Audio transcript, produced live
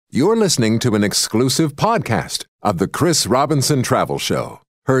You're listening to an exclusive podcast of the Chris Robinson Travel Show.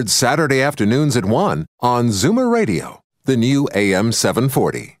 Heard Saturday afternoons at 1 on Zoomer Radio, the new AM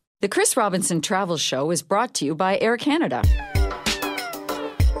 740. The Chris Robinson Travel Show is brought to you by Air Canada.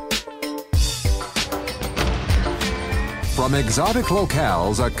 From exotic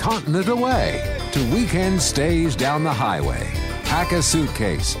locales a continent away to weekend stays down the highway. Pack a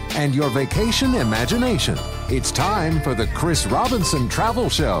suitcase and your vacation imagination. It's time for the Chris Robinson Travel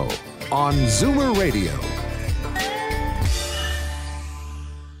Show on Zoomer Radio.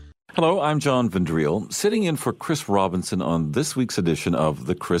 Hello, I'm John Vendreel, sitting in for Chris Robinson on this week's edition of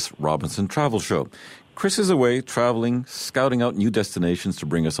the Chris Robinson Travel Show. Chris is away traveling, scouting out new destinations to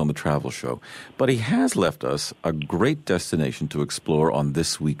bring us on the travel show. But he has left us a great destination to explore on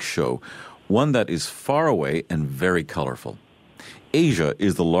this week's show, one that is far away and very colorful. Asia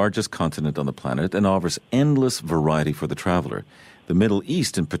is the largest continent on the planet and offers endless variety for the traveler. The Middle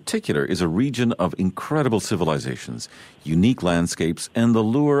East in particular is a region of incredible civilizations, unique landscapes, and the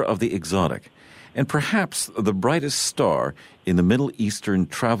lure of the exotic. And perhaps the brightest star in the Middle Eastern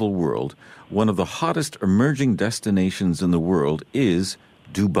travel world, one of the hottest emerging destinations in the world is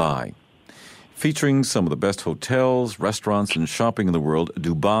Dubai. Featuring some of the best hotels, restaurants, and shopping in the world,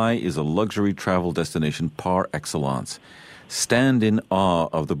 Dubai is a luxury travel destination par excellence. Stand in awe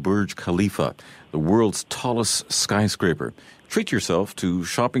of the Burj Khalifa, the world's tallest skyscraper. Treat yourself to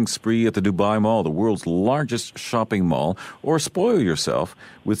shopping spree at the Dubai Mall, the world's largest shopping mall, or spoil yourself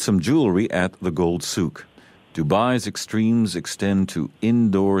with some jewelry at the Gold Souk. Dubai's extremes extend to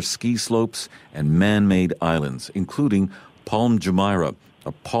indoor ski slopes and man-made islands, including Palm Jumeirah,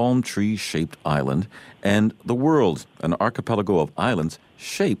 a palm tree-shaped island, and the World, an archipelago of islands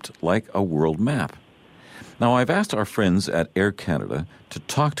shaped like a world map. Now, I've asked our friends at Air Canada to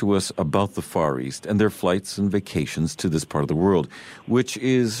talk to us about the Far East and their flights and vacations to this part of the world, which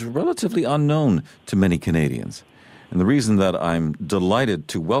is relatively unknown to many Canadians. And the reason that I'm delighted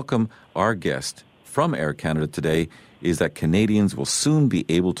to welcome our guest from Air Canada today is that Canadians will soon be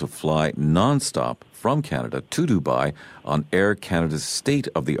able to fly nonstop from Canada to Dubai on Air Canada's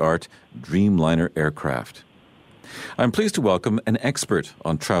state-of-the-art Dreamliner aircraft. I'm pleased to welcome an expert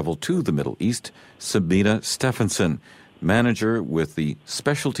on travel to the Middle East, Sabina Stephenson, manager with the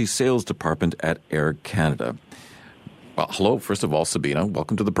Specialty Sales Department at Air Canada. Well, hello, first of all, Sabina.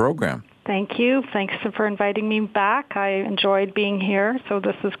 Welcome to the program. Thank you. Thanks for inviting me back. I enjoyed being here, so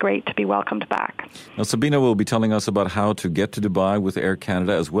this is great to be welcomed back. Now, Sabina will be telling us about how to get to Dubai with Air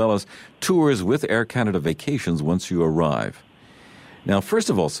Canada, as well as tours with Air Canada Vacations once you arrive. Now, first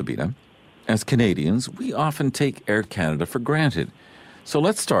of all, Sabina, as Canadians, we often take Air Canada for granted. So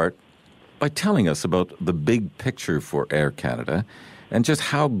let's start by telling us about the big picture for Air Canada and just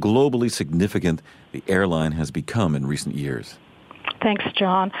how globally significant the airline has become in recent years. Thanks,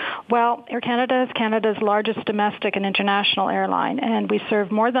 John. Well, Air Canada is Canada's largest domestic and international airline, and we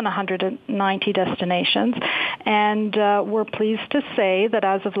serve more than 190 destinations. And we're pleased to say that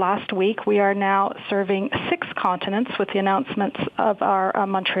as of last week, we are now serving 6 continents with the announcements of our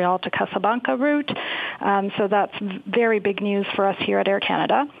Montreal to Casablanca route. So that's very big news for us here at Air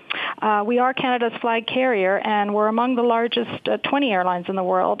Canada. We are Canada's flag carrier, and we're among the largest 20 airlines in the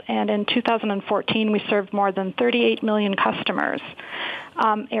world. And in 2014, we served more than 38 million customers.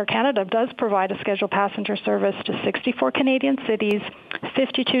 Air Canada does provide a scheduled passenger service to 64 Canadian cities,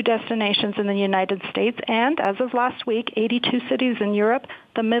 52 destinations in the United States, and as of last week, 82 cities in Europe,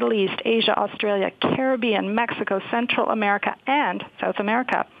 the Middle East, Asia, Australia, Caribbean, Mexico, Central America, and South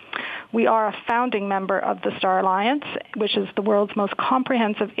America. We are a founding member of the Star Alliance, which is the world's most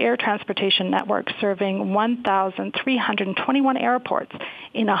comprehensive air transportation network, serving 1,321 airports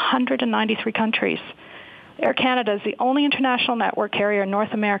in 193 countries. Air Canada is the only international network carrier in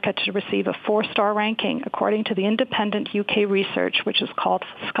North America to receive a 4-star ranking, according to the independent UK research, which is called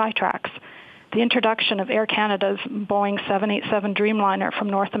Skytrax. The introduction of Air Canada's Boeing 787 Dreamliner from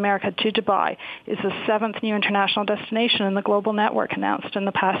North America to Dubai is the 7th new international destination in the global network announced in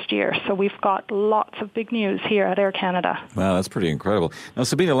the past year. So we've got lots of big news here at Air Canada. Wow, that's pretty incredible. Now,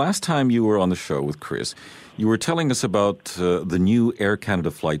 Sabina, last time you were on the show with Chris, you were telling us about the new Air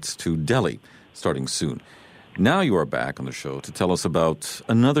Canada flights to Delhi starting soon. Now you are back on the show to tell us about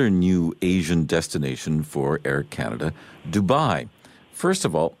another new Asian destination for Air Canada, Dubai. First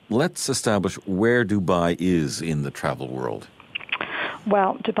of all, let's establish where Dubai is in the travel world.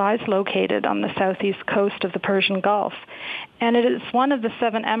 Well, Dubai is located on the southeast coast of the Persian Gulf, and it is one of the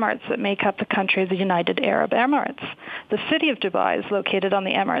 7 emirates that make up the country of the United Arab Emirates. The city of Dubai is located on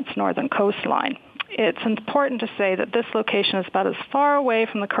the Emirates' northern coastline. it's important to say that this location is about as far away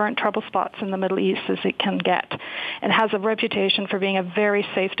from the current trouble spots in the Middle East as it can get, and has a reputation for being a very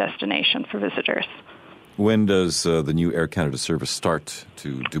safe destination for visitors. When does the new Air Canada service start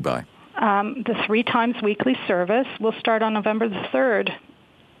to Dubai? The 3 times weekly service will start on November the 3rd,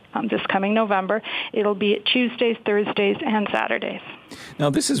 this coming November. It'll be Tuesdays, Thursdays, and Saturdays. Now,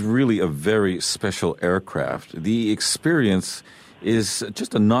 this is really a very special aircraft. The experience is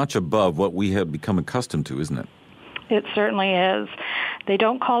just a notch above what we have become accustomed to, isn't it? It certainly is. They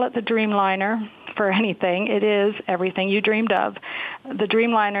don't call it the Dreamliner for anything. It is everything you dreamed of. The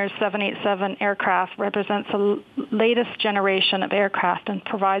Dreamliner's 787 aircraft represents the latest generation of aircraft and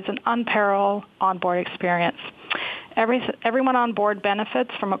provides an unparalleled onboard experience. Everyone on board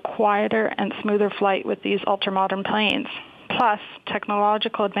benefits from a quieter and smoother flight with these ultra-modern planes. Plus,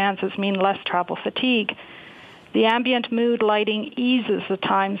 technological advances mean less travel fatigue. The ambient mood lighting eases the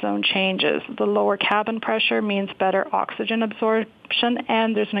time zone changes. The lower cabin pressure means better oxygen absorption,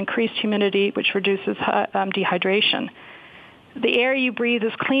 and there's an increased humidity, which reduces dehydration. The air you breathe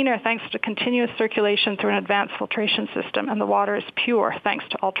is cleaner thanks to continuous circulation through an advanced filtration system, and the water is pure thanks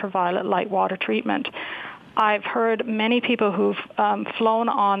to ultraviolet light water treatment. I've heard many people who've flown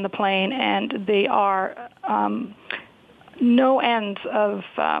on the plane, and they are no ends of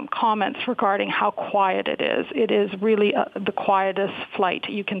comments regarding how quiet it is. It is really the quietest flight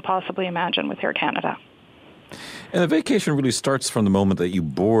you can possibly imagine with Air Canada. And the vacation really starts from the moment that you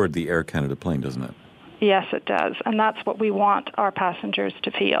board the Air Canada plane, doesn't it? Yes, it does. And that's what we want our passengers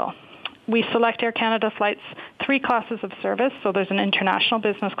to feel. We select Air Canada flights 3 classes of service. So there's an international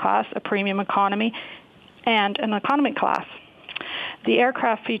business class, a premium economy, and an economy class. The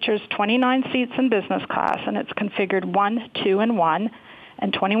aircraft features 29 seats in business class, and it's configured 1, 2, and 1,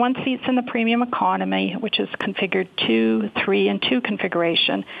 and 21 seats in the premium economy, which is configured 2, 3, and 2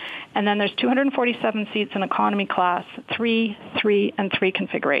 configuration. And then there's 247 seats in economy class, 3, 3, and 3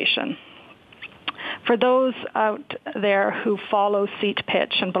 configuration. For those out there who follow seat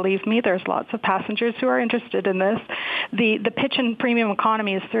pitch, and believe me, there's lots of passengers who are interested in this, the pitch in premium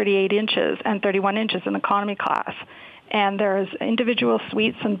economy is 38 inches and 31 inches in economy class. And there's individual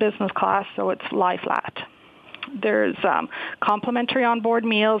suites in business class, so it's lie flat. There's complimentary onboard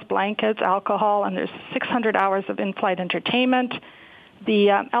meals, blankets, alcohol, and there's 600 hours of in-flight entertainment.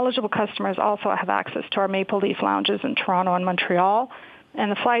 The eligible customers also have access to our Maple Leaf lounges in Toronto and Montreal. And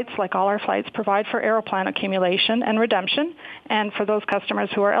the flights, like all our flights, provide for Aeroplan accumulation and redemption. And for those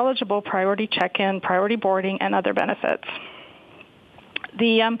customers who are eligible, priority check-in, priority boarding, and other benefits.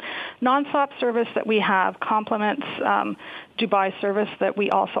 The non-stop service that we have complements Dubai service that we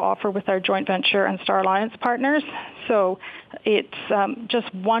also offer with our joint venture and Star Alliance partners. So it's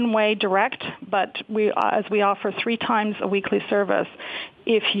just one-way direct, but as we offer 3 times a weekly service,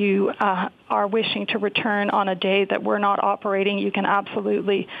 if you are wishing to return on a day that we're not operating, you can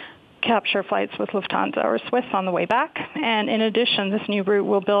absolutely capture flights with Lufthansa or Swiss on the way back. And in addition, this new route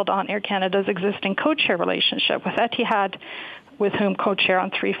will build on Air Canada's existing codeshare relationship with Etihad, with whom co-share on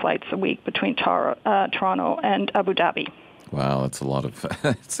 3 flights a week between Toronto and Abu Dhabi. Wow, that's a lot of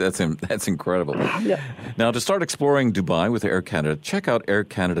that's incredible. Yeah. Now, to start exploring Dubai with Air Canada, check out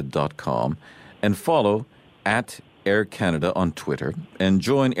aircanada.com and follow @Air Canada on Twitter and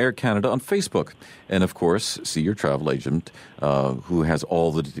join Air Canada on Facebook. And of course, see your travel agent who has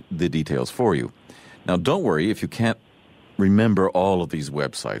all the details for you. Now, don't worry if you can't remember all of these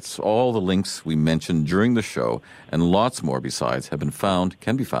websites. All the links we mentioned during the show and lots more besides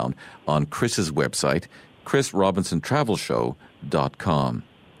can be found on Chris's website, chrisrobinsontravelshow.com.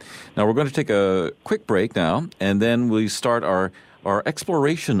 Now, we're going to take a quick break now, and then we start our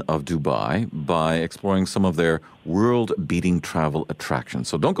exploration of Dubai by exploring some of their world-beating travel attractions.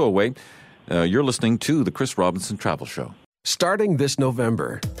 So don't go away. You're listening to the Chris Robinson Travel Show. Starting this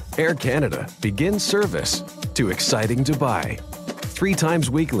November, Air Canada begins service to exciting Dubai. 3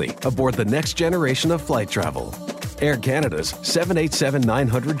 times weekly aboard the next generation of flight travel. Air Canada's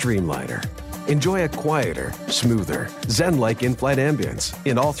 787-900 Dreamliner. Enjoy a quieter, smoother, zen-like in-flight ambience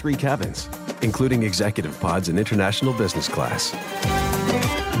in all 3 cabins, including executive pods and international business class.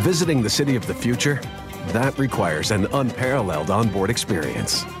 Visiting the city of the future? That requires an unparalleled onboard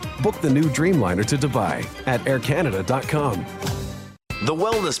experience. Book the new Dreamliner to Dubai at aircanada.com. The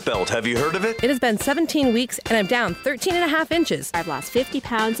Wellness Belt, have you heard of it? It has been 17 weeks and I'm down 13.5 inches. I've lost 50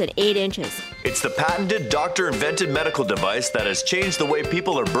 pounds and 8 inches. It's the patented doctor-invented medical device that has changed the way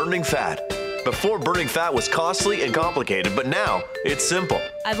people are burning fat. Before, burning fat was costly and complicated, but now it's simple.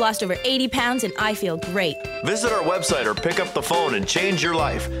 I've lost over 80 pounds and I feel great. Visit our website or pick up the phone and change your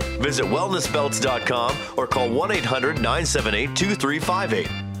life. Visit wellnessbelts.com or call 1-800-978-2358.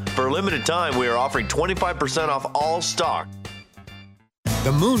 For a limited time, we are offering 25% off all stock.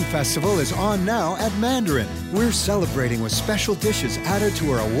 The Moon Festival is on now at Mandarin. We're celebrating with special dishes added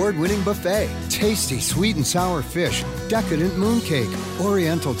to our award-winning buffet. Tasty sweet and sour fish, decadent mooncake,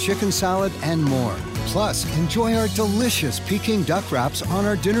 oriental chicken salad, and more. Plus, enjoy our delicious Peking duck wraps on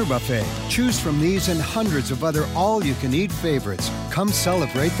our dinner buffet. Choose from these and hundreds of other all-you-can-eat favorites. Come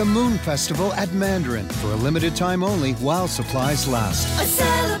celebrate the Moon Festival at Mandarin for a limited time only while supplies last. A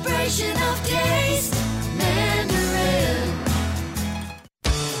celebration of taste, Mandarin.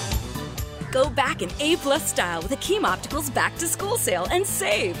 Go back in A-plus style with Hakeem Optical's back-to-school sale and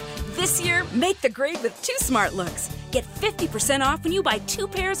save. This year, make the grade with 2 smart looks. Get 50% off when you buy 2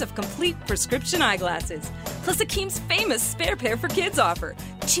 pairs of complete prescription eyeglasses. Plus Hakeem's famous spare pair for kids offer.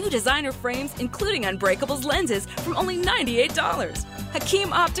 2 designer frames, including Unbreakable's lenses, from only $98.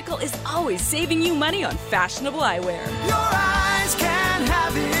 Hakeem Optical is always saving you money on fashionable eyewear. Your eyes can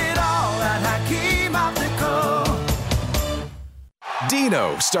have it all at Hakeem Optical.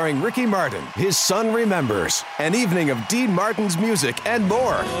 Dino, starring Ricky Martin. His son remembers. An evening of Dean Martin's music and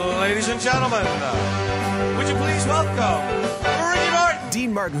more. Ladies and gentlemen, would you please welcome Ricky Martin?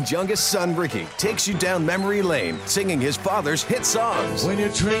 Dean Martin's youngest son, Ricky, takes you down memory lane, singing his father's hit songs. When you're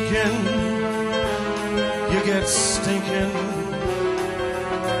drinking, you get stinking.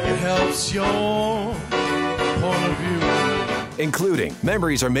 It helps your point of view. Including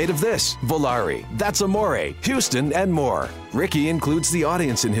Memories Are Made of This, Volare, That's Amore, Houston, and more. Ricky includes the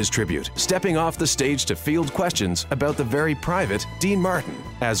audience in his tribute, stepping off the stage to field questions about the very private Dean Martin,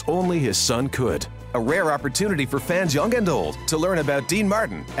 as only his son could. A rare opportunity for fans young and old to learn about Dean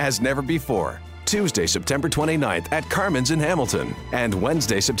Martin as never before. Tuesday, September 29th at Carmen's in Hamilton, and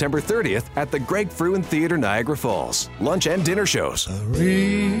Wednesday, September 30th at the Greg Fruin Theatre, Niagara Falls. Lunch and dinner shows.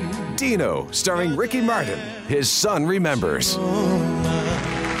 Dino, starring Ricky Martin. His son remembers.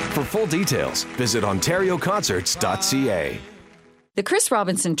 For full details, visit ontarioconcerts.ca. The Chris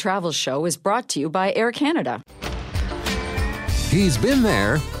Robinson Travel Show is brought to you by Air Canada. He's been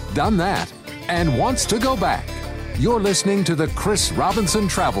there, done that, and wants to go back. You're listening to the Chris Robinson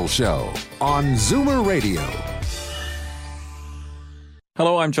Travel Show on Zoomer Radio.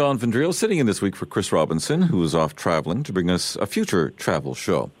 Hello, I'm John Vendrell, sitting in this week for Chris Robinson, who is off traveling to bring us a future travel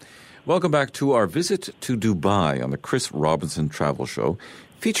show. Welcome back to our visit to Dubai on the Chris Robinson Travel Show,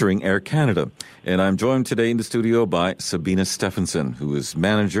 featuring Air Canada. And I'm joined today in the studio by Sabina Stephenson, who is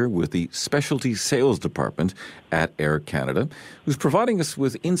manager with the Specialty Sales Department at Air Canada, who's providing us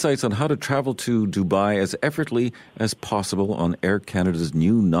with insights on how to travel to Dubai as effortlessly as possible on Air Canada's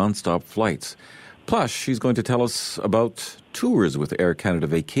new non-stop flights. Plus, she's going to tell us about tours with Air Canada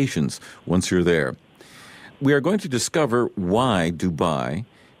Vacations once you're there. We are going to discover why Dubai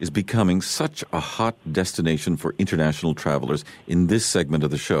is becoming such a hot destination for international travelers in this segment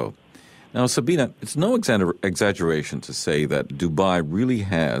of the show. Now, Sabina, it's no exaggeration to say that Dubai really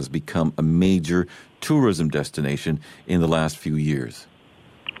has become a major tourism destination in the last few years.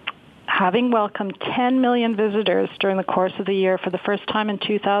 Having welcomed 10 million visitors during the course of the year for the first time in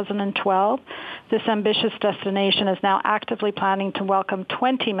 2012, this ambitious destination is now actively planning to welcome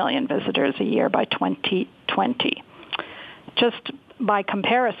 20 million visitors a year by 2020. Just by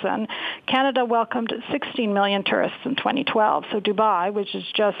comparison, Canada welcomed 16 million tourists in 2012. So Dubai, which is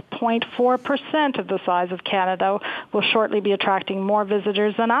just 0.4% of the size of Canada, will shortly be attracting more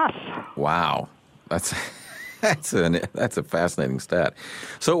visitors than us. Wow. That's a fascinating stat.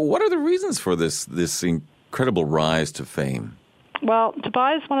 So what are the reasons for this incredible rise to fame? Well,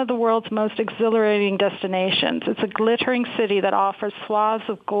 Dubai is one of the world's most exhilarating destinations. It's a glittering city that offers swaths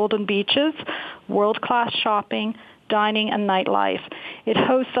of golden beaches, world-class shopping, dining, and nightlife. It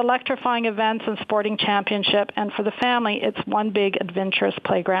hosts electrifying events and sporting championship, and for the family, it's one big adventurous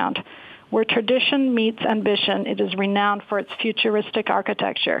playground. Where tradition meets ambition, it is renowned for its futuristic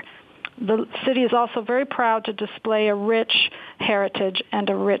architecture. The city is also very proud to display a rich heritage and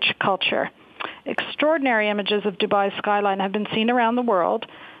a rich culture. Extraordinary images of Dubai's skyline have been seen around the world,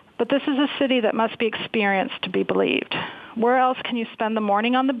 but this is a city that must be experienced to be believed. Where else can you spend the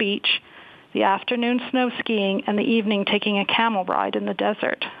morning on the beach, the afternoon snow skiing, and the evening taking a camel ride in the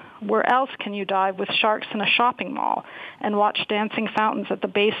desert? Where else can you dive with sharks in a shopping mall and watch dancing fountains at the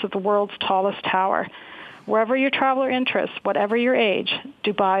base of the world's tallest tower? Wherever your traveler interests, whatever your age,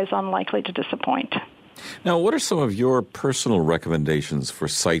 Dubai is unlikely to disappoint. Now, what are some of your personal recommendations for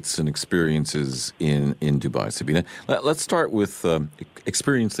sites and experiences in Dubai, Sabina? Let's start with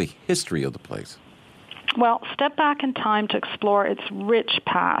experience the history of the place. Well, step back in time to explore its rich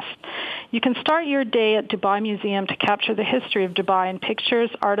past. You can start your day at Dubai Museum to capture the history of Dubai in pictures,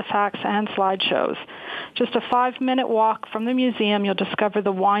 artifacts, and slideshows. Just a 5-minute walk from the museum, you'll discover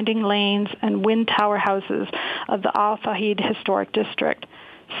the winding lanes and wind tower houses of the Al Fahid Historic District.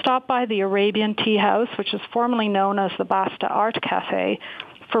 Stop by the Arabian Tea House, which is formerly known as the Basta Art Cafe,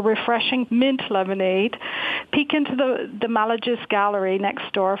 for refreshing mint lemonade. Peek into the Malajis Gallery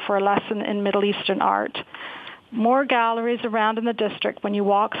next door for a lesson in Middle Eastern art. More galleries around in the district when you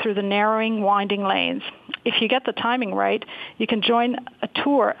walk through the narrowing, winding lanes. If you get the timing right, you can join a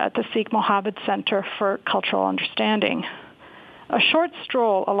tour at the Sheikh Mohammed Center for Cultural Understanding. A short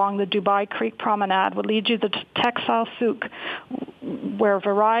stroll along the Dubai Creek Promenade will lead you to the Textile Souk, where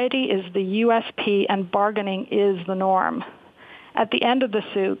variety is the USP and bargaining is the norm. At the end of the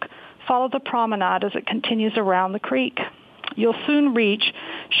souk, follow the promenade as it continues around the creek. You'll soon reach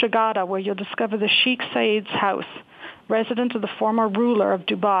Shagada, where you'll discover the Sheikh Said's house, resident of the former ruler of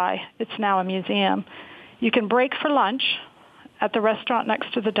Dubai. It's now a museum. You can break for lunch at the restaurant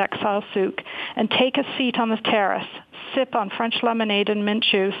next to the Textile Souk and take a seat on the terrace, sip on French lemonade and mint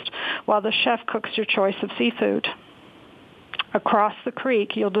juice while the chef cooks your choice of seafood. Across the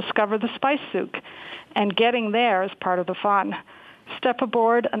creek, you'll discover the Spice Souk, and getting there is part of the fun. Step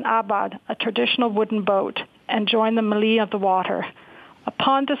aboard an abad, a traditional wooden boat, and join the melee of the water.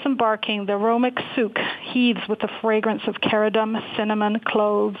 Upon disembarking, the aromatic souk heaves with the fragrance of cardamom, cinnamon,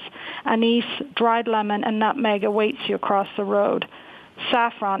 cloves, anise, dried lemon, and nutmeg awaits you across the road.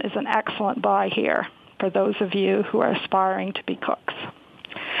 Saffron is an excellent buy here for those of you who are aspiring to be cooks.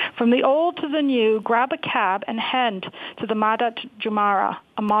 From the old to the new, grab a cab and head to the Madat Jumeirah,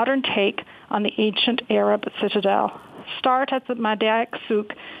 a modern take on the ancient Arab citadel. Start at the Madaik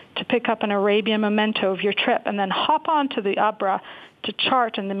Souk to pick up an Arabian memento of your trip, and then hop on to the Abra to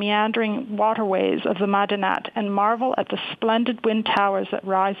chart in the meandering waterways of the Madinat and marvel at the splendid wind towers that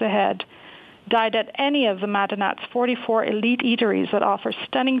rise ahead. Dine at any of the Madinat's 44 elite eateries that offer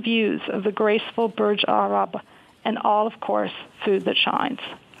stunning views of the graceful Burj Arab, and all, of course, food that shines.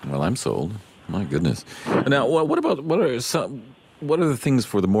 Well, I'm sold. My goodness. Now, what are the things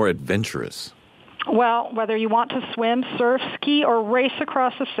for the more adventurous? Well, whether you want to swim, surf, ski, or race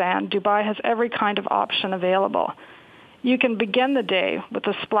across the sand, Dubai has every kind of option available. You can begin the day with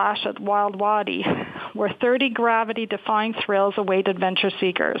a splash at Wild Wadi, where 30 gravity-defying thrills await adventure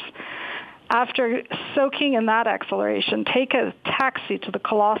seekers. After soaking in that exhilaration, take a taxi to the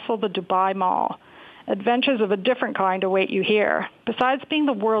colossal The Dubai Mall. Adventures of a different kind await you here. Besides being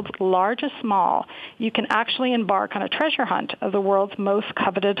the world's largest mall, you can actually embark on a treasure hunt of the world's most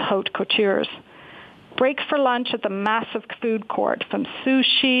coveted haute coutures. Break for lunch at the massive food court. From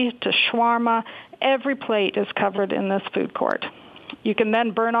sushi to shawarma, every plate is covered in this food court. You can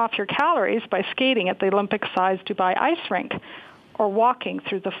then burn off your calories by skating at the Olympic-sized Dubai ice rink or walking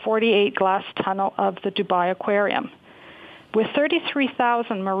through the 48-glass tunnel of the Dubai Aquarium. With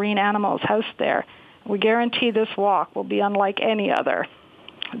 33,000 marine animals housed there, we guarantee this walk will be unlike any other.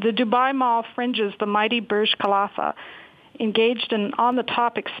 The Dubai Mall fringes the mighty Burj Khalifa, engaged in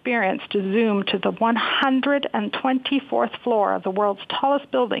on-the-top experience to zoom to the 124th floor of the world's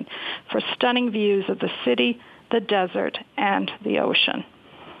tallest building for stunning views of the city, the desert, and the ocean.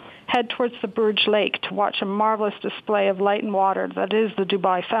 Head towards the Burj Lake to watch a marvelous display of light and water that is the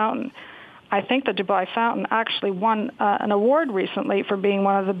Dubai Fountain. I think the Dubai Fountain actually won an award recently for being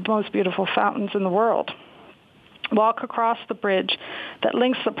one of the most beautiful fountains in the world. Walk across the bridge that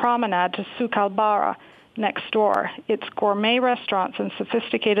links the promenade to Souk al-Bara next door. Its gourmet restaurants and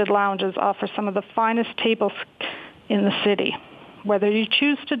sophisticated lounges offer some of the finest tables in the city. Whether you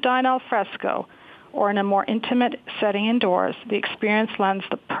choose to dine al fresco or in a more intimate setting indoors, the experience lends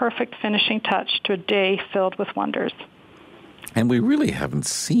the perfect finishing touch to a day filled with wonders. And we really haven't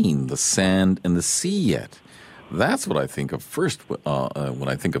seen the sand and the sea yet. That's what I think of first when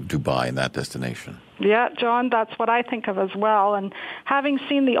I think of Dubai and that destination. Yeah, John, that's what I think of as well. And having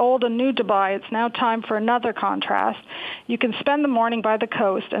seen the old and new Dubai, it's now time for another contrast. You can spend the morning by the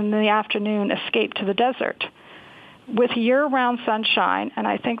coast and in the afternoon escape to the desert. With year-round sunshine, and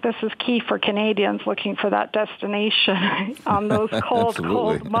I think this is key for Canadians looking for that destination on those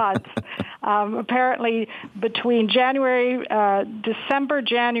cold months. Apparently, between December,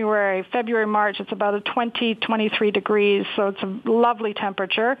 January, February, March, it's about 23 degrees, so it's a lovely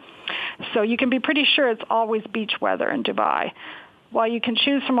temperature. So you can be pretty sure it's always beach weather in Dubai. While you can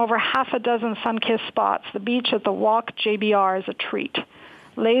choose from over half a dozen sun-kissed spots, the beach at the Walk JBR is a treat.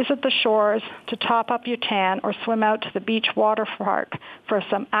 laze at the shores to top up your tan, or swim out to the beach water park for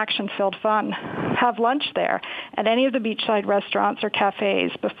some action-filled fun. Have lunch there at any of the beachside restaurants or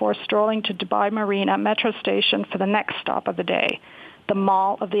cafes before strolling to Dubai Marina metro station for the next stop of the day, the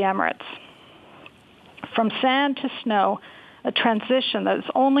Mall of the Emirates. From sand to snow, a transition that is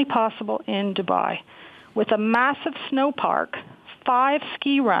only possible in Dubai. With a massive snow park, 5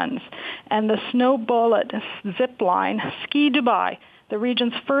 ski runs, and the Snow Bullet zip line, Ski Dubai, the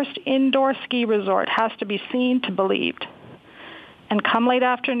region's first indoor ski resort, has to be seen to believed. And come late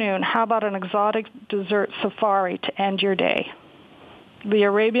afternoon, how about an exotic desert safari to end your day? The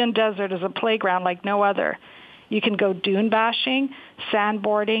Arabian Desert is a playground like no other. You can go dune bashing,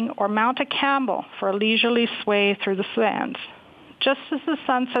 sandboarding, or mount a camel for a leisurely sway through the sands. Just as the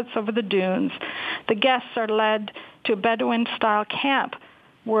sun sets over the dunes, the guests are led to a Bedouin-style camp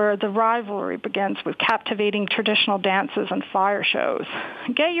where the rivalry begins with captivating traditional dances and fire shows.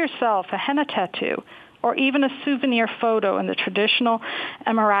 Get yourself a henna tattoo or even a souvenir photo in the traditional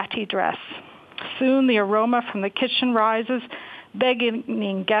Emirati dress. Soon the aroma from the kitchen rises,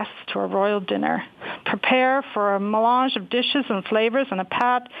 beckoning guests to a royal dinner. Prepare for a melange of dishes and flavors and a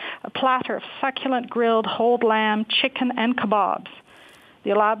platter of succulent grilled whole lamb, chicken, and kebabs. The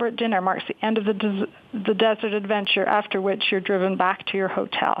elaborate dinner marks the end of the desert adventure, after which you're driven back to your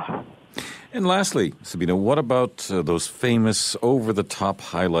hotel. And lastly, Sabina, what about those famous over-the-top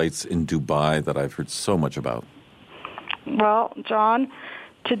highlights in Dubai that I've heard so much about? Well, John,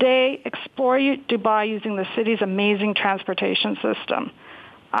 today, explore Dubai using the city's amazing transportation system.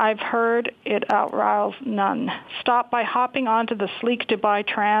 I've heard it outriles none. Stop by hopping onto the sleek Dubai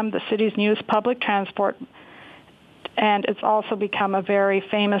tram, the city's newest public transport, and it's also become a very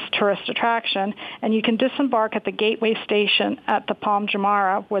famous tourist attraction. And you can disembark at the gateway station at the Palm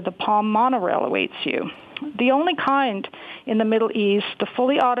Jumeirah, where the Palm monorail awaits you. The only kind in the Middle East, the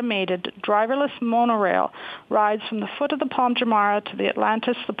fully automated, driverless monorail rides from the foot of the Palm Jumeirah to the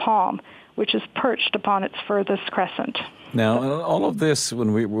Atlantis the Palm, which is perched upon its furthest crescent. Now, all of this,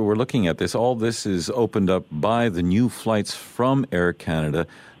 when we were looking at this, all this is opened up by the new flights from Air Canada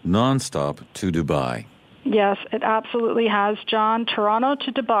nonstop to Dubai. Yes, it absolutely has, John. Toronto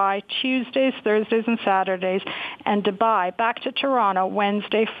to Dubai, Tuesdays, Thursdays, and Saturdays, and Dubai back to Toronto,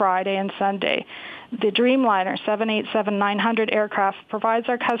 Wednesday, Friday, and Sunday. The Dreamliner 787-900 aircraft provides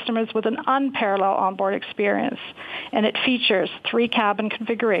our customers with an unparalleled onboard experience, and it features 3 cabin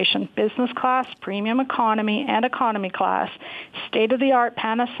configuration, business class, premium economy, and economy class, state-of-the-art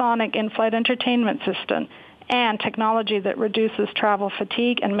Panasonic in-flight entertainment system, and technology that reduces travel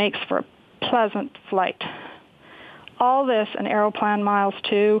fatigue and makes for a pleasant flight. All this and Aeroplan miles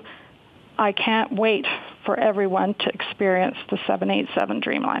too. I can't wait for everyone to experience the 787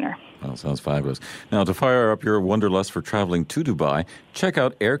 Dreamliner. Well, sounds fabulous. Now, to fire up your wanderlust for traveling to Dubai, check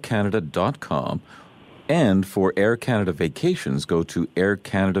out aircanada.com. And for Air Canada Vacations, go to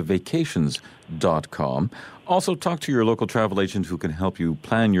aircanadavacations.com. Also, talk to your local travel agent who can help you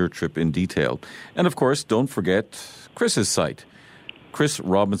plan your trip in detail. And, of course, don't forget Chris's site,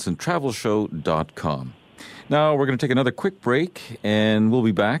 chrisrobinsontravelshow.com. Now, we're going to take another quick break, and we'll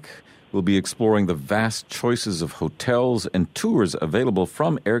be back. We'll be exploring the vast choices of hotels and tours available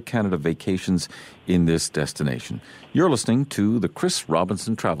from Air Canada Vacations in this destination. You're listening to the Chris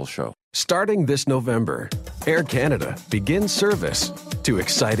Robinson Travel Show. Starting this November, Air Canada begins service to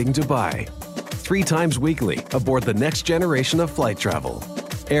exciting Dubai. 3 times weekly aboard the next generation of flight travel.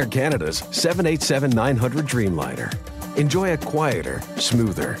 Air Canada's 787-900 Dreamliner. Enjoy a quieter,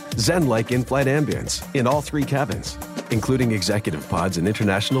 smoother, zen-like in-flight ambience in all 3 cabins, including executive pods and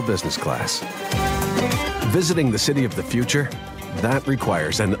international business class. Visiting the city of the future? That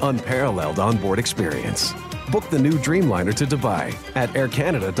requires an unparalleled onboard experience. Book the new Dreamliner to Dubai at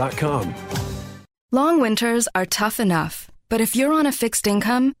aircanada.com. Long winters are tough enough, but if you're on a fixed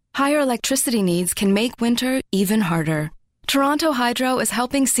income, higher electricity needs can make winter even harder. Toronto Hydro is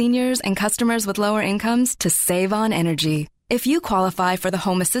helping seniors and customers with lower incomes to save on energy. If you qualify for the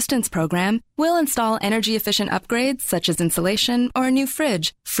Home Assistance Program, we'll install energy-efficient upgrades such as insulation or a new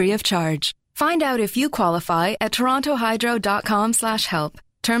fridge, free of charge. Find out if you qualify at torontohydro.com/help.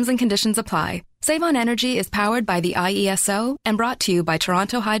 Terms and conditions apply. Save on Energy is powered by the IESO and brought to you by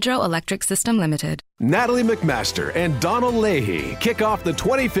Toronto Hydro Electric System Limited. Natalie McMaster and Donald Leahy kick off the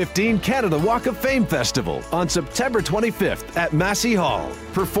 2015 Canada Walk of Fame Festival on September 25th at Massey Hall.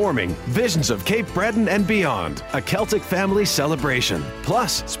 Performing Visions of Cape Breton and Beyond, a Celtic family celebration.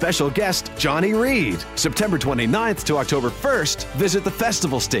 Plus, special guest Johnny Reid. September 29th to October 1st, visit the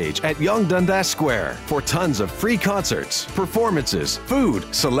festival stage at Yonge Dundas Square for tons of free concerts, performances, food,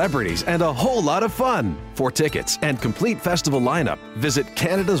 celebrities, and a whole lot of fun. For tickets and complete festival lineup, visit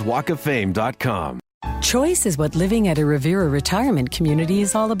canadaswalkoffame.com. Choice is what living at a Riviera retirement community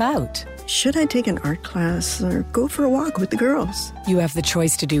is all about. Should I take an art class or go for a walk with the girls? You have the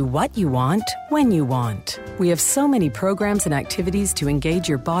choice to do what you want, when you want. We have so many programs and activities to engage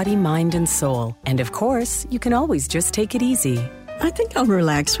your body, mind, and soul. And of course, you can always just take it easy. I think I'll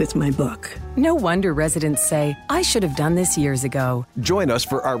relax with my book. No wonder residents say, I should have done this years ago. Join us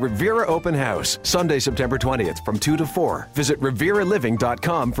for our Riviera Open House, Sunday, September 20th from 2 to 4. Visit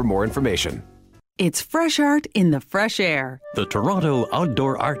rivieraliving.com for more information. It's fresh art in the fresh air. The Toronto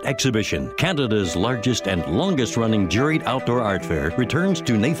Outdoor Art Exhibition, Canada's largest and longest-running juried outdoor art fair, returns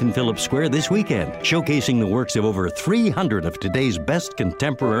to Nathan Phillips Square this weekend, showcasing the works of over 300 of today's best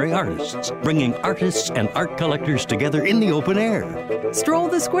contemporary artists, bringing artists and art collectors together in the open air. Stroll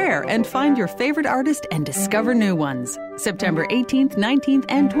the square and find your favorite artist and discover new ones. September 18th, 19th,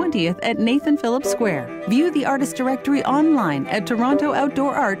 and 20th at Nathan Phillips Square. View the artist directory online at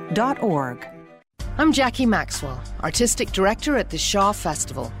torontooutdoorart.org. I'm Jackie Maxwell, Artistic Director at the Shaw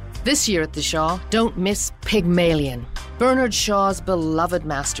Festival. This year at the Shaw, don't miss Pygmalion, Bernard Shaw's beloved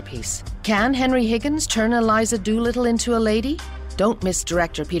masterpiece. Can Henry Higgins turn Eliza Doolittle into a lady? Don't miss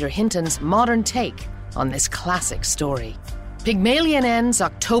director Peter Hinton's modern take on this classic story. Pygmalion ends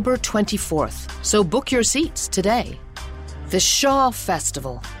October 24th, so book your seats today. The Shaw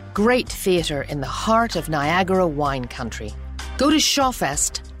Festival, great theatre in the heart of Niagara wine country. Go to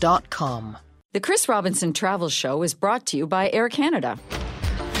shawfest.com. The Chris Robinson Travel Show is brought to you by Air Canada.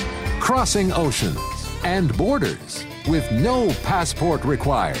 Crossing oceans and borders with no passport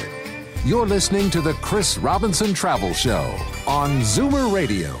required. You're listening to the Chris Robinson Travel Show on Zoomer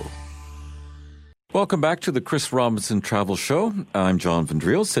Radio. Welcome back to the Chris Robinson Travel Show. I'm John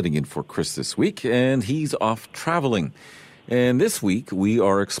Vendrell, sitting in for Chris this week, and he's off traveling. And this week, we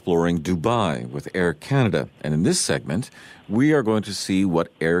are exploring Dubai with Air Canada. And in this segment, we are going to see what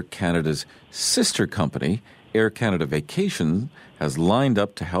Air Canada's sister company, Air Canada Vacations, has lined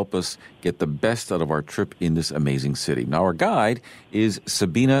up to help us get the best out of our trip in this amazing city. Now, our guide is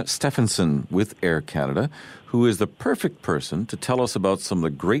Sabina Stephenson with Air Canada, who is the perfect person to tell us about some of the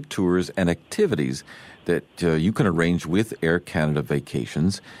great tours and activities that you can arrange with Air Canada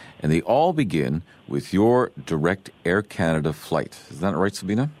Vacations. And they all begin with your direct Air Canada flight. Is that right,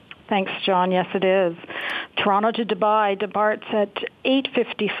 Sabina? Thanks, John. Yes, it is. Toronto to Dubai departs at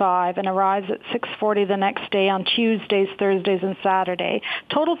 8:55 and arrives at 6:40 the next day on Tuesdays, Thursdays, and Saturday.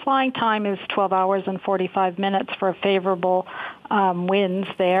 Total flying time is 12 hours and 45 minutes for favorable winds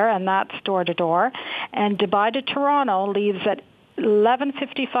there, and that's door to door. And Dubai to Toronto leaves at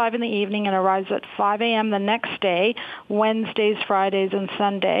 11:55 in the evening and arrives at 5 a.m. the next day, Wednesdays, Fridays, and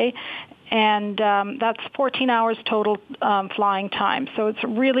Sunday. And that's 14 hours total flying time. So it's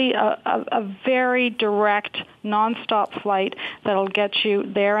really a very direct, nonstop flight that'll get you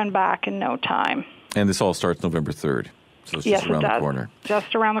there and back in no time. And this all starts November 3rd. So it's just around the corner.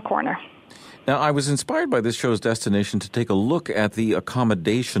 Just around the corner. Now, I was inspired by this show's destination to take a look at the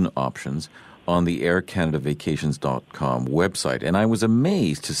accommodation options on the aircanadavacations.com website. And I was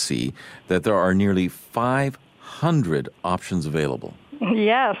amazed to see that there are nearly 500 options available.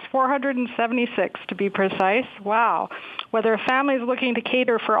 Yes, 476 to be precise. Wow. Whether a family is looking to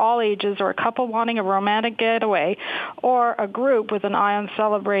cater for all ages or a couple wanting a romantic getaway or a group with an eye on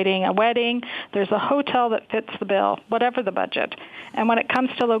celebrating a wedding, there's a hotel that fits the bill, whatever the budget. And when it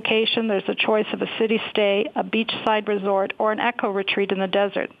comes to location, there's a choice of a city stay, a beachside resort, or an eco retreat in the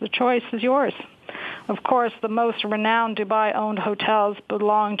desert. The choice is yours. Of course, the most renowned Dubai-owned hotels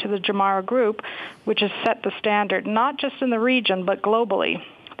belong to the Jumeirah Group, which has set the standard not just in the region but globally.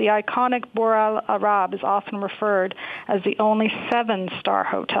 The iconic Burj Al Arab is often referred as the only 7-star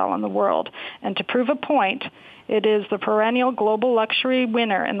hotel in the world. And to prove a point, it is the perennial global luxury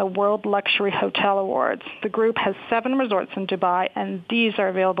winner in the World Luxury Hotel Awards. The group has 7 resorts in Dubai, and these are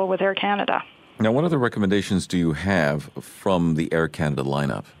available with Air Canada. Now, what other recommendations do you have from the Air Canada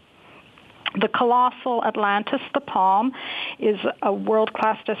lineup? The colossal Atlantis, the Palm, is a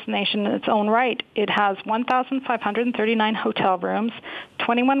world-class destination in its own right. It has 1,539 hotel rooms,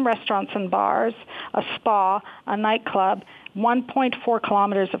 21 restaurants and bars, a spa, a nightclub, 1.4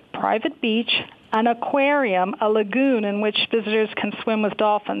 kilometers of private beach, an aquarium, a lagoon in which visitors can swim with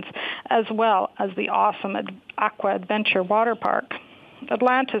dolphins, as well as the awesome Aqua Adventure water park.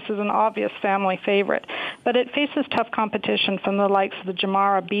 Atlantis is an obvious family favorite, but it faces tough competition from the likes of the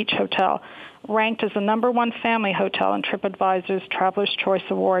Jumeirah Beach Hotel, ranked as the #1 family hotel in TripAdvisor's Traveler's Choice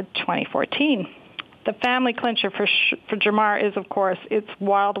Award 2014. The family clincher for Jumeirah is, of course, its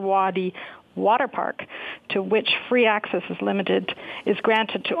Wild Wadi water park, to which free access is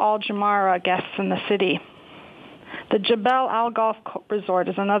granted to all Jumeirah guests in the city. The Jebel Al Golf Resort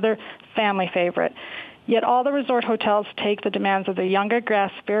is another family favorite. Yet all the resort hotels take the demands of their younger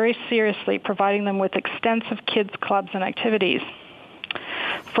guests very seriously, providing them with extensive kids' clubs and activities.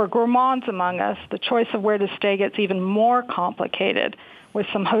 For gourmands among us, the choice of where to stay gets even more complicated, with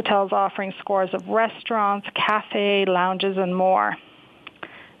some hotels offering scores of restaurants, cafes, lounges, and more.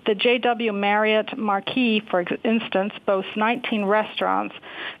 The JW Marriott Marquis, for instance, boasts 19 restaurants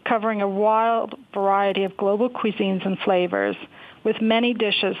covering a wide variety of global cuisines and flavors, with many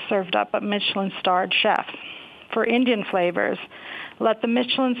dishes served up by Michelin-starred chefs. For Indian flavors, let the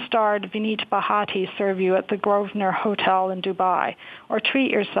Michelin-starred Vinit Bhati serve you at the Grosvenor Hotel in Dubai, or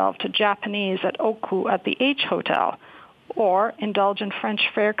treat yourself to Japanese at Oku at the H Hotel, or indulge in French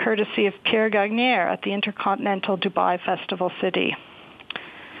fare courtesy of Pierre Gagnaire at the Intercontinental Dubai Festival City.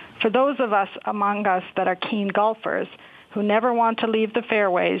 For those of us among us that are keen golfers who never want to leave the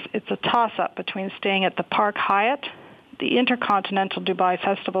fairways, it's a toss-up between staying at the Park Hyatt, the Intercontinental Dubai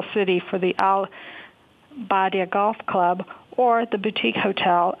Festival City for the Al Badia Golf Club, or the boutique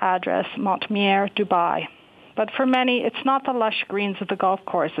hotel address Montmier, Dubai. But for many, it's not the lush greens of the golf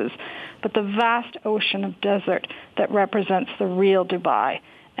courses, but the vast ocean of desert that represents the real Dubai.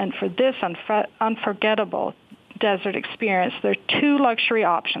 And for this unforgettable desert experience, there are two luxury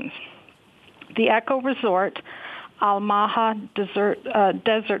options. The Eco Resort, Al Maha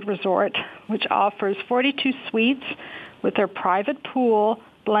Desert Resort, which offers 42 suites with their private pool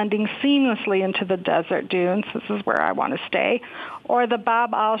blending seamlessly into the desert dunes. This is where I want to stay. Or the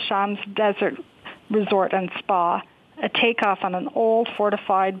Bab al-Shams Desert Resort and Spa, a takeoff on an old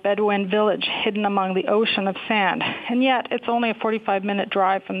fortified Bedouin village hidden among the ocean of sand. And yet, it's only a 45-minute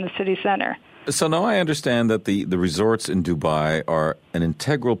drive from the city center. So now I understand that the resorts in Dubai are an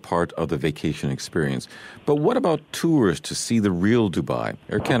integral part of the vacation experience. But what about tours to see the real Dubai?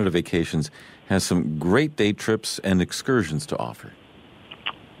 Air Canada Vacations has some great day trips and excursions to offer.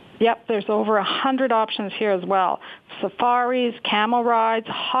 Yep, there's over 100 options here as well. Safaris, camel rides,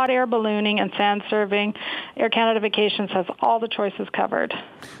 hot air ballooning, and sand surfing. Air Canada Vacations has all the choices covered.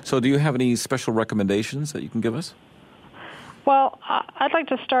 So do you have any special recommendations that you can give us? Well, I'd like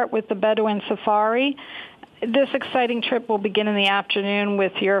to start with the Bedouin Safari. This exciting trip will begin in the afternoon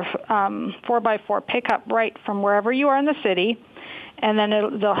with your 4x4 pickup right from wherever you are in the city, and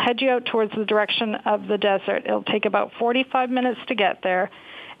then they'll head you out towards the direction of the desert. It'll take about 45 minutes to get there,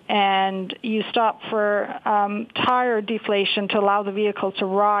 and you stop for tire deflation to allow the vehicle to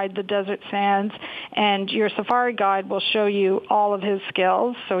ride the desert sands, and your safari guide will show you all of his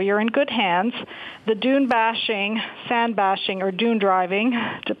skills, so you're in good hands. The dune bashing, sand bashing, or dune driving,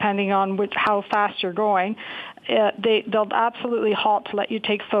 depending on how fast you're going, they'll absolutely halt to let you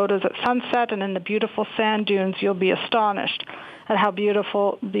take photos at sunset, and in the beautiful sand dunes, you'll be astonished at how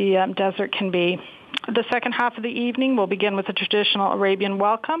beautiful the desert can be. The second half of the evening will begin with a traditional Arabian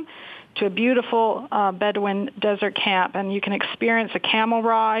welcome to a beautiful Bedouin desert camp, and you can experience a camel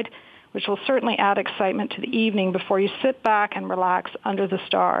ride, which will certainly add excitement to the evening before you sit back and relax under the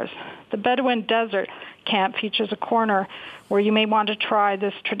stars. The Bedouin desert camp features a corner where you may want to try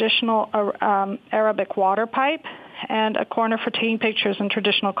this traditional Arabic water pipe, and a corner for taking pictures in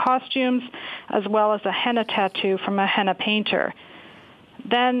traditional costumes, as well as a henna tattoo from a henna painter.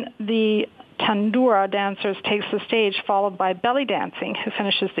 Then the Tandura dancers takes the stage, followed by belly dancing, who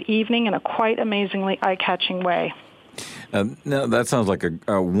finishes the evening in a quite amazingly eye-catching way. Now, that sounds like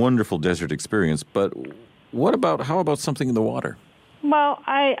a wonderful desert experience, but how about something in the water? Well,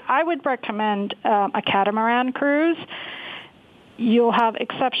 I would recommend a catamaran cruise. You'll have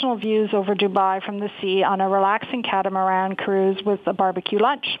exceptional views over Dubai from the sea on a relaxing catamaran cruise with a barbecue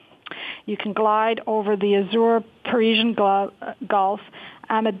lunch. You can glide over the azure Parisian Gulf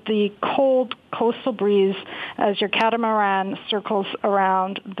amid the cold coastal breeze as your catamaran circles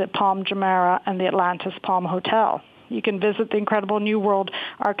around the Palm Jumeirah and the Atlantis Palm Hotel. You can visit the incredible New World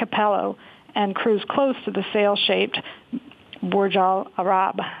archipelago and cruise close to the sail-shaped Burj Al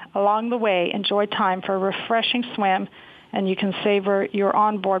Arab. Along the way, enjoy time for a refreshing swim, and you can savor your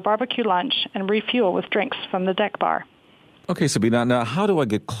onboard barbecue lunch and refuel with drinks from the deck bar. Okay, Sabina, now how do I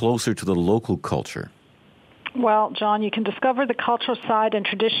get closer to the local culture? Well, John, you can discover the cultural side and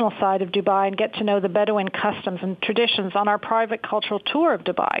traditional side of Dubai and get to know the Bedouin customs and traditions on our private cultural tour of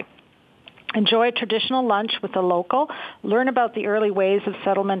Dubai. Enjoy a traditional lunch with a local, learn about the early ways of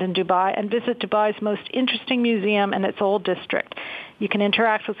settlement in Dubai, and visit Dubai's most interesting museum and its old district. You can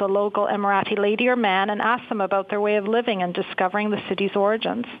interact with a local Emirati lady or man and ask them about their way of living and discovering the city's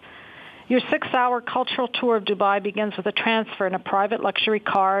origins. Your 6-hour cultural tour of Dubai begins with a transfer in a private luxury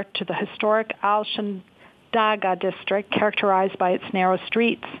car to the historic Al Shandaga district, characterized by its narrow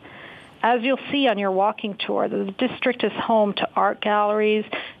streets. As you'll see on your walking tour, the district is home to art galleries,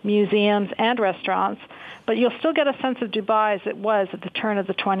 museums, and restaurants, but you'll still get a sense of Dubai as it was at the turn of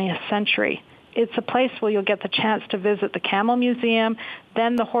the 20th century. It's a place where you'll get the chance to visit the Camel Museum,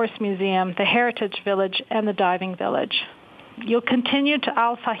 then the Horse Museum, the Heritage Village, and the Diving Village. You'll continue to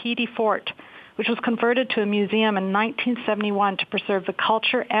Al Sahidi Fort, which was converted to a museum in 1971 to preserve the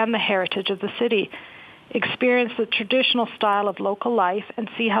culture and the heritage of the city. Experience the traditional style of local life and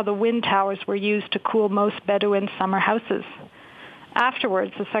see how the wind towers were used to cool most Bedouin summer houses.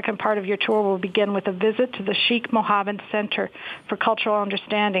 Afterwards, the second part of your tour will begin with a visit to the Sheikh Mohammed Center for Cultural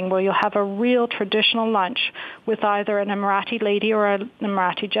Understanding, where you'll have a real traditional lunch with either an Emirati lady or an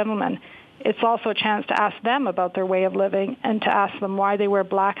Emirati gentleman. It's also a chance to ask them about their way of living and to ask them why they wear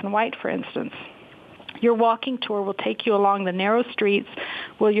black and white, for instance. Your walking tour will take you along the narrow streets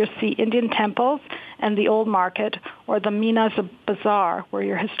where you'll see Indian temples and the old market, or the Mina Bazaar, where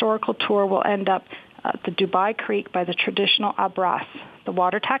your historical tour will end up at the Dubai Creek by the traditional Abras, the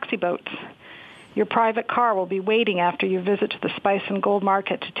water taxi boats. Your private car will be waiting after your visit to the Spice and Gold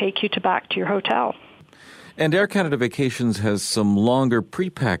Market to take you back to your hotel. And Air Canada Vacations has some longer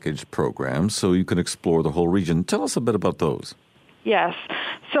prepackaged programs so you can explore the whole region. Tell us a bit about those. Yes.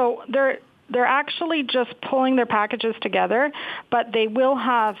 So they're actually just pulling their packages together, but they will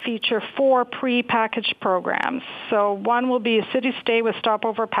feature 4 pre-packaged programs. So one will be a city stay with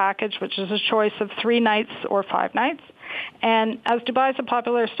stopover package, which is a choice of 3 nights or 5 nights. And as Dubai is a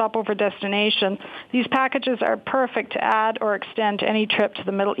popular stopover destination, these packages are perfect to add or extend to any trip to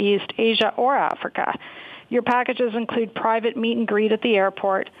the Middle East, Asia, or Africa. Your packages include private meet and greet at the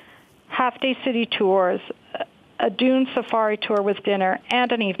airport, half-day city tours, a dune safari tour with dinner,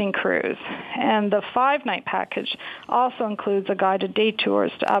 and an evening cruise. And the 5-night package also includes a guided day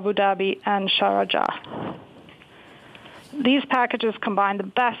tours to Abu Dhabi and Sharjah. These packages combine the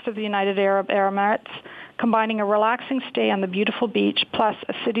best of the United Arab Emirates, combining a relaxing stay on the beautiful beach plus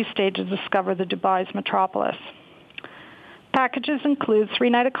a city stay to discover the Dubai's metropolis. Packages include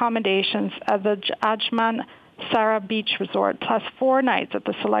 3-night accommodations at the Ajman Sarah Beach Resort, plus 4 nights at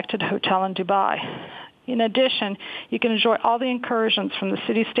the selected hotel in Dubai. In addition, you can enjoy all the incursions from the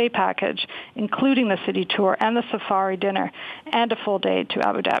city stay package, including the city tour and the safari dinner, and a full day to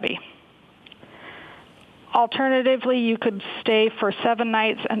Abu Dhabi. Alternatively, you could stay for 7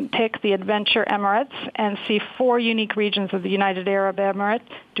 nights and pick the Adventure Emirates and see 4 unique regions of the United Arab Emirates,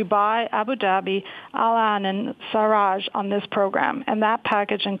 Dubai, Abu Dhabi, Al Ain, and Saraj on this program. And that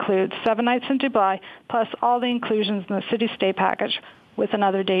package includes 7 nights in Dubai, plus all the inclusions in the city stay package with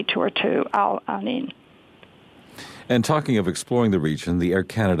another day tour to Al Ain. And talking of exploring the region, the Air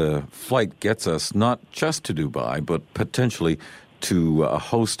Canada flight gets us not just to Dubai, but potentially to a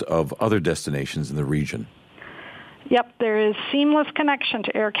host of other destinations in the region. Yep, there is seamless connection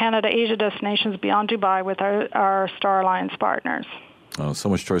to Air Canada Asia destinations beyond Dubai with our Star Alliance partners. Oh, so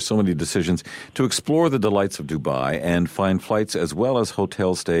much choice, so many decisions. To explore the delights of Dubai and find flights as well as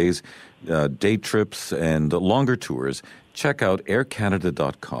hotel stays, day trips, and longer tours, check out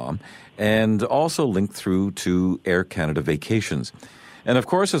aircanada.com and also link through to Air Canada Vacations. And of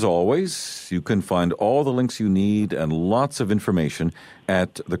course, as always, you can find all the links you need and lots of information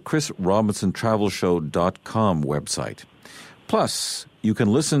at the chrisrobinsontravelshow.com website. Plus, you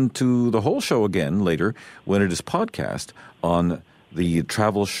can listen to the whole show again later when it is podcast on the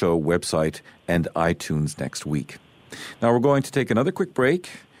Travel Show website and iTunes next week. Now, we're going to take another quick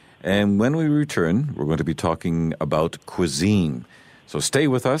break, and when we return, we're going to be talking about cuisine. So stay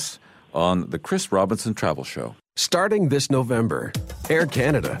with us on the Chris Robinson Travel Show. Starting this November, Air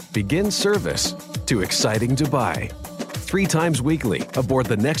Canada begins service to exciting Dubai. 3 times weekly aboard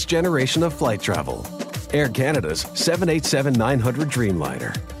the next generation of flight travel. Air Canada's 787-900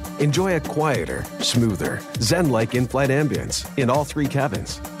 Dreamliner. Enjoy a quieter, smoother, zen-like in-flight ambience in all 3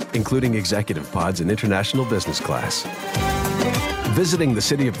 cabins, including executive pods and international business class. Visiting the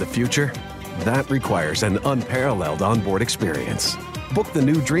city of the future? That requires an unparalleled onboard experience. Book the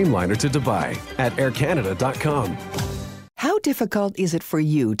new Dreamliner to Dubai at aircanada.com. How difficult is it for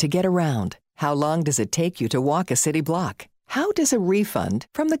you to get around? How long does it take you to walk a city block? How does a refund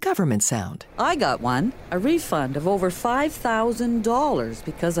from the government sound? I got one. A refund of over $5,000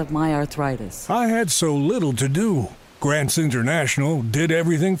 because of my arthritis. I had so little to do. Grants International did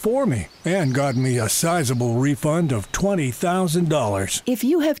everything for me and got me a sizable refund of $20,000. If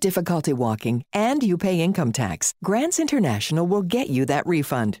you have difficulty walking and you pay income tax, Grants International will get you that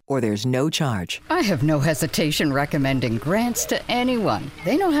refund, or there's no charge. I have no hesitation recommending Grants to anyone.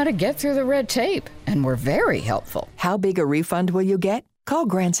 They know how to get through the red tape, and were very helpful. How big a refund will you get? Call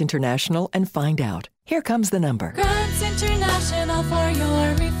Grants International and find out. Here comes the number. Grants International for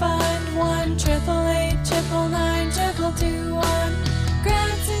your refund. 1-888-999-2221.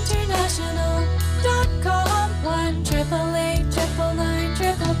 GrantsInternational.com.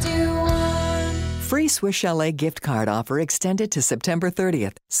 1-888-999-2221. Free Swiss Chalet gift card offer extended to September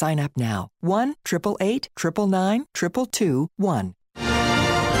 30th. Sign up now. 1-888-999-2221.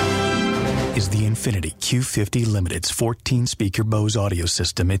 Is the Infiniti Q50 Limited's 14-speaker Bose audio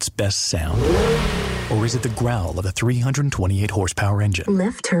system its best sound? Or is it the growl of a 328-horsepower engine?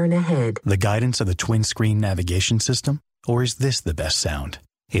 Left turn ahead. The guidance of the twin-screen navigation system? Or is this the best sound?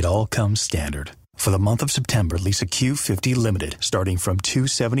 It all comes standard. For the month of September, lease a Q50 Limited starting from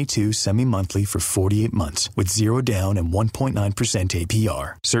 $272 semi-monthly for 48 months with 0 down and 1.9%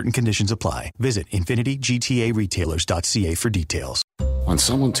 APR. Certain conditions apply. Visit InfinityGTARetailers.ca for details. When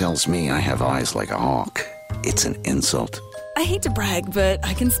someone tells me I have eyes like a hawk, it's an insult. I hate to brag, but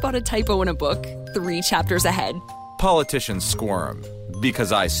I can spot a typo in a book 3 chapters ahead. Politicians squirm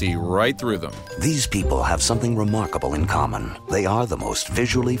because I see right through them. These people have something remarkable in common. They are the most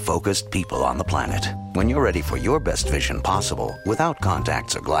visually focused people on the planet. When you're ready for your best vision possible, without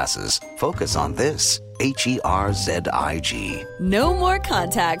contacts or glasses, focus on this. HERZIG. No more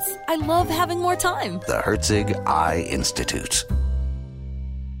contacts. I love having more time. The Herzig Eye Institute.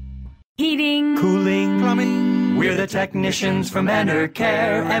 Heating, cooling, plumbing. We're the technicians from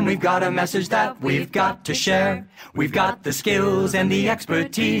Enercare, and we've got a message that we've got to share. We've got the skills and the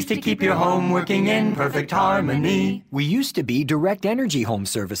expertise to keep your home working in perfect harmony. We used to be Direct Energy Home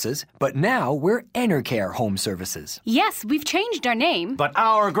Services, but now we're Enercare Home Services. Yes, we've changed our name. But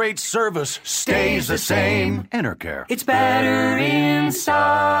our great service stays the same. Enercare. It's better inside.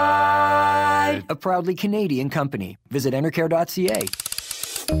 A proudly Canadian company. Visit enercare.ca.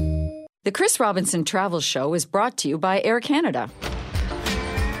 The Chris Robinson Travel Show is brought to you by Air Canada.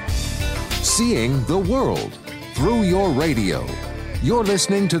 Seeing the world through your radio. You're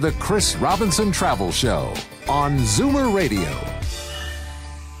listening to the Chris Robinson Travel Show on Zoomer Radio.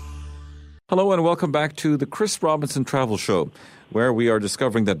 Hello and welcome back to the Chris Robinson Travel Show, where we are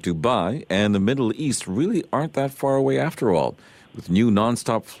discovering that Dubai and the Middle East really aren't that far away after all, with new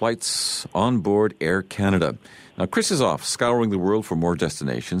nonstop flights on board Air Canada. Now, Chris is off scouring the world for more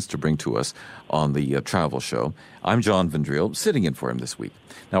destinations to bring to us on the travel show. I'm John Vendriel, sitting in for him this week.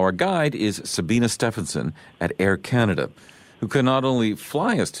 Now, our guide is Sabina Stephenson at Air Canada, who can not only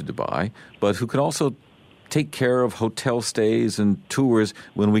fly us to Dubai, but who can also take care of hotel stays and tours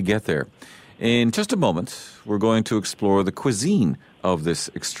when we get there. In just a moment, we're going to explore the cuisine of this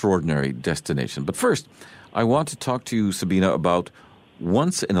extraordinary destination. But first, I want to talk to you, Sabina, about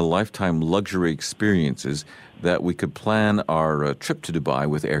once-in-a-lifetime luxury experiences that we could plan our trip to Dubai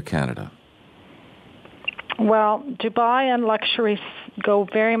with Air Canada. Well, Dubai and luxury go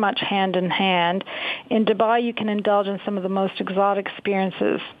very much hand in hand. In Dubai, you can indulge in some of the most exotic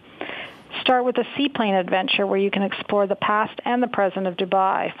experiences. Start with a seaplane adventure where you can explore the past and the present of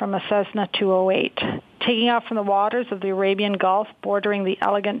Dubai from a Cessna 208. Taking off from the waters of the Arabian Gulf, bordering the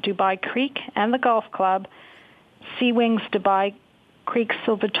elegant Dubai Creek and the Golf Club, Sea Wings Dubai Creek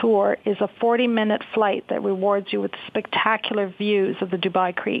Silver Tour is a 40-minute flight that rewards you with spectacular views of the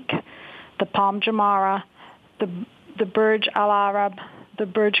Dubai Creek, the Palm Jumeirah, the Burj Al Arab, the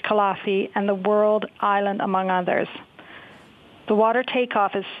Burj Khalifa, and the World Island, among others. The water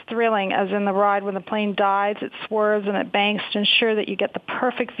takeoff is thrilling, as in the ride when the plane dives, it swerves and it banks to ensure that you get the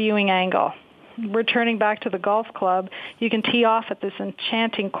perfect viewing angle. Returning back to the golf club, you can tee off at this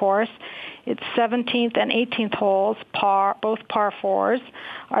enchanting course. Its 17th and 18th holes, both par 4s,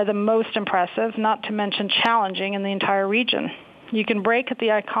 are the most impressive, not to mention challenging in the entire region. You can break at the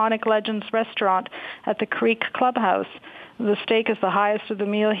iconic Legends restaurant at the Creek Clubhouse. The steak is the highest of the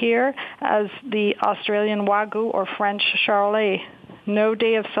meal here, as the Australian Wagyu or French Charolais. No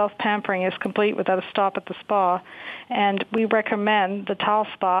day of self-pampering is complete without a stop at the spa, and we recommend the Tal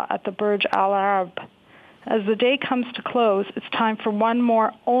Spa at the Burj Al Arab. As the day comes to close, it's time for one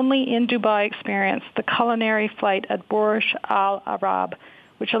more only in Dubai experience, the culinary flight at Burj Al Arab,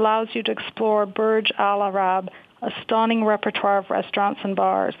 which allows you to explore Burj Al Arab, a stunning repertoire of restaurants and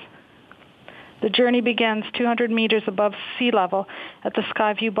bars. The journey begins 200 meters above sea level at the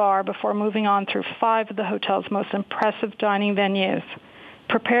Skyview Bar before moving on through 5 of the hotel's most impressive dining venues.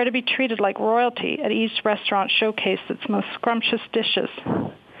 Prepare to be treated like royalty at each restaurant showcase its most scrumptious dishes.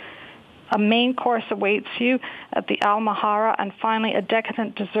 A main course awaits you at the Al Mahara, and finally a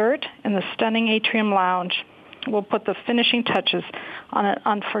decadent dessert in the stunning Atrium Lounge will put the finishing touches on an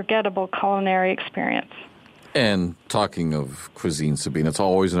unforgettable culinary experience. And talking of cuisine, Sabina, it's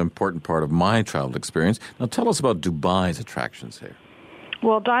always an important part of my travel experience. Now tell us about Dubai's attractions here.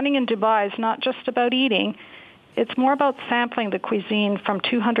 Well, dining in Dubai is not just about eating. It's more about sampling the cuisine from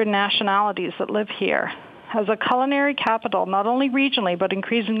 200 nationalities that live here. As a culinary capital, not only regionally but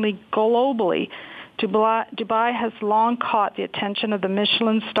increasingly globally, Dubai has long caught the attention of the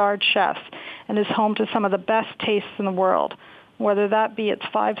Michelin-starred chefs and is home to some of the best tastes in the world, whether that be its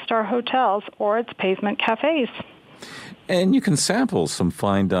five-star hotels or its pavement cafes. And you can sample some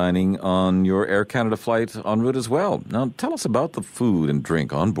fine dining on your Air Canada flight en route as well. Now, tell us about the food and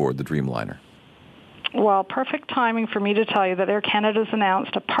drink on board the Dreamliner. Well, perfect timing for me to tell you that Air Canada's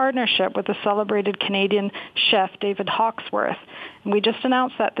announced a partnership with the celebrated Canadian chef David Hawksworth. And we just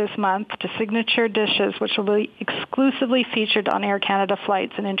announced that this month to signature dishes, which will be exclusively featured on Air Canada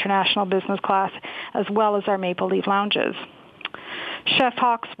flights in international business class, as well as our Maple Leaf lounges. Chef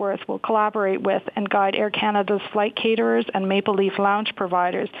Hawksworth will collaborate with and guide Air Canada's flight caterers and Maple Leaf lounge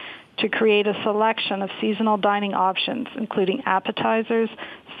providers to create a selection of seasonal dining options, including appetizers,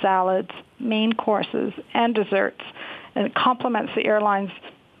 salads, main courses, and desserts. And it complements the airline's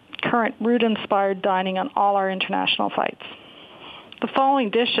current route-inspired dining on all our international flights. The following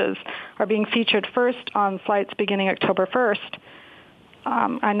dishes are being featured first on flights beginning October 1st.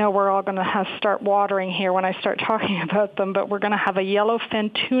 I know we're all going to start watering here when I start talking about them, but we're going to have a yellowfin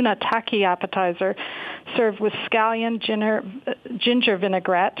tuna taki appetizer served with scallion ginger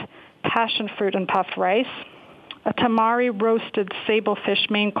vinaigrette, passion fruit and puffed rice, a tamari roasted sable fish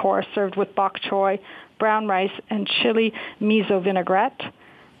main course served with bok choy, brown rice, and chili miso vinaigrette,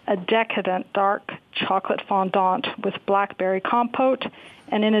 a decadent dark chocolate fondant with blackberry compote,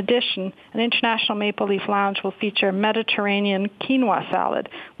 and in addition, an International Maple Leaf Lounge will feature Mediterranean quinoa salad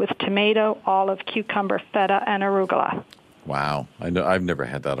with tomato, olive, cucumber, feta, and arugula. Wow. I've never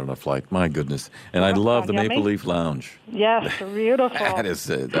had that on a flight. My goodness. And I love the Maple Leaf Lounge. Yes, beautiful. That is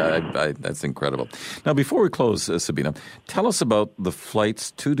that's incredible. Now, before we close, Sabina, tell us about the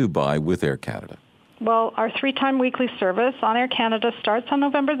flights to Dubai with Air Canada. Well, our 3-time weekly service on Air Canada starts on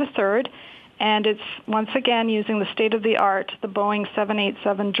November the 3rd, and it's once again using the state-of-the-art, the Boeing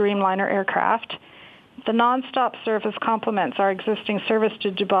 787 Dreamliner aircraft. The nonstop service complements our existing service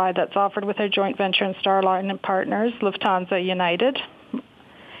to Dubai that's offered with our joint venture and Starline partners, Lufthansa United.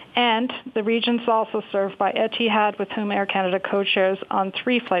 And the region's also served by Etihad, with whom Air Canada co-shares on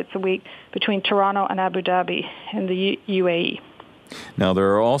 3 flights a week between Toronto and Abu Dhabi in the UAE. Now, there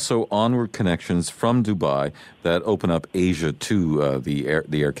are also onward connections from Dubai that open up Asia to the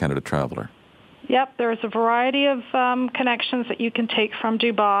Air Canada traveler. Yep, there's a variety of connections that you can take from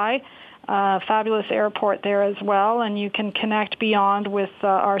Dubai. Fabulous airport there as well, and you can connect beyond with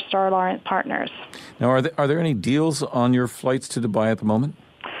our Starline partners. Now, are there any deals on your flights to Dubai at the moment?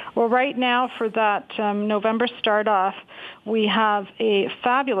 Well, right now for that November start off, we have a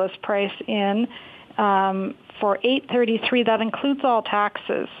fabulous price in for $833. That includes all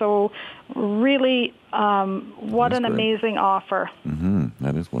taxes. So really, what an amazing offer. Mm-hmm.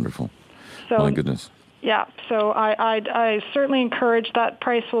 That is wonderful. So, my goodness. Yeah, so I certainly encourage that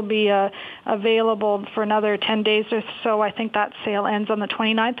price will be available for another 10 days or so. I think that sale ends on the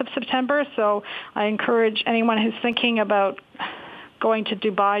 29th of September. So I encourage anyone who's thinking about going to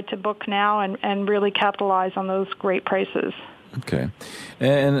Dubai to book now and really capitalize on those great prices. Okay.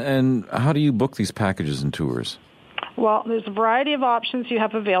 And how do you book these packages and tours? Well, there's a variety of options you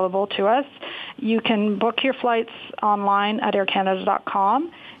have available to us. You can book your flights online at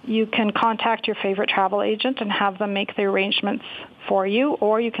aircanada.com. You can contact your favorite travel agent and have them make the arrangements for you,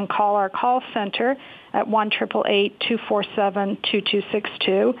 or you can call our call center at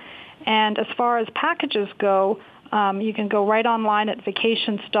 1-888-247-2262. And as far as packages go, you can go right online at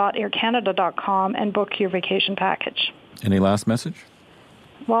vacations.aircanada.com and book your vacation package. Any last message?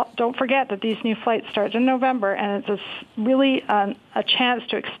 Well, don't forget that these new flights start in November, and it's really a chance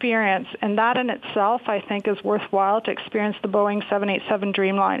to experience, and that in itself, I think, is worthwhile, to experience the Boeing 787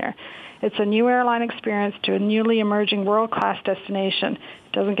 Dreamliner. It's a new airline experience to a newly emerging world-class destination.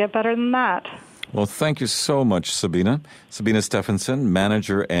 It doesn't get better than that. Well, thank you so much, Sabina. Sabina Stephenson,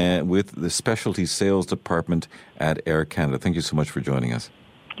 manager with the Specialty Sales Department at Air Canada. Thank you so much for joining us.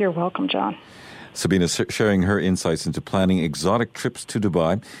 You're welcome, John. Sabina sharing her insights into planning exotic trips to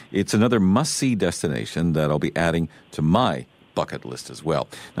Dubai. It's another must-see destination that I'll be adding to my bucket list as well.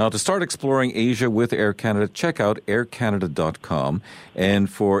 Now, to start exploring Asia with Air Canada, check out aircanada.com. And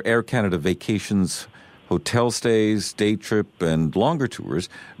for Air Canada vacations, hotel stays, day trip, and longer tours,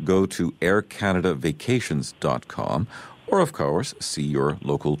 go to aircanadavacations.com. Or, of course, see your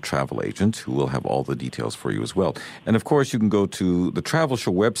local travel agent who will have all the details for you as well. And, of course, you can go to the Travel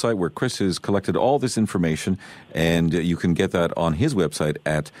Show website where Chris has collected all this information, and you can get that on his website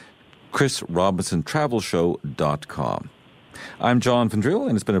at chrisrobinsontravelshow.com. I'm John Vendrell,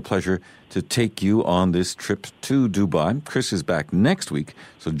 and it's been a pleasure to take you on this trip to Dubai. Chris is back next week,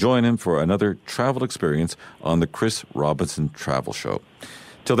 so join him for another travel experience on the Chris Robinson Travel Show.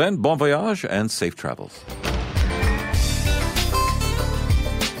 Till then, bon voyage and safe travels.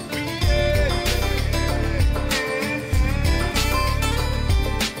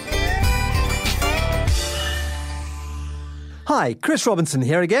 Hi, Chris Robinson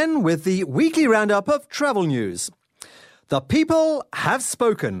here again with the weekly roundup of travel news. The people have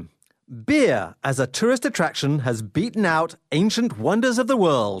spoken. Beer as a tourist attraction has beaten out ancient wonders of the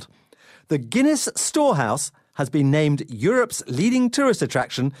world. The Guinness Storehouse has been named Europe's leading tourist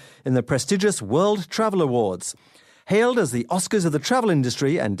attraction in the prestigious World Travel Awards. Hailed as the Oscars of the travel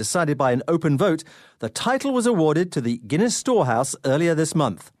industry and decided by an open vote, the title was awarded to the Guinness Storehouse earlier this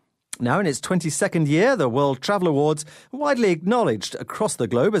month. Now in its 22nd year, the World Travel Awards are widely acknowledged across the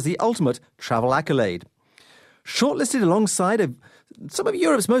globe as the ultimate travel accolade. Shortlisted alongside some of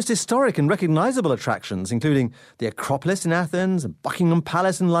Europe's most historic and recognisable attractions, including the Acropolis in Athens, Buckingham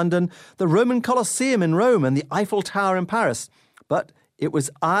Palace in London, the Roman Colosseum in Rome and the Eiffel Tower in Paris. But it was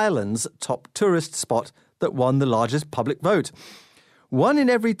Ireland's top tourist spot that won the largest public vote. 1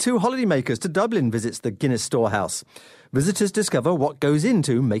 in every 2 holidaymakers to Dublin visits the Guinness Storehouse. Visitors discover what goes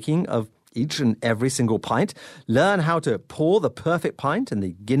into making of each and every single pint, learn how to pour the perfect pint in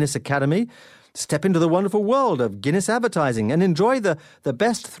the Guinness Academy, step into the wonderful world of Guinness advertising and enjoy the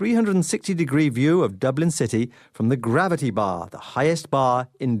best 360-degree view of Dublin City from the Gravity Bar, the highest bar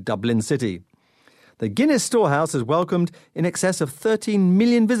in Dublin City. The Guinness Storehouse has welcomed in excess of 13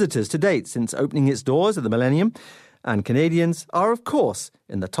 million visitors to date since opening its doors at the millennium, and Canadians are, of course,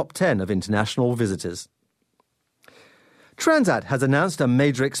 in the top 10 of international visitors. Transat has announced a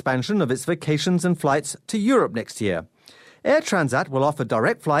major expansion of its vacations and flights to Europe next year. Air Transat will offer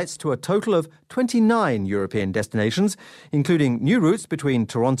direct flights to a total of 29 European destinations, including new routes between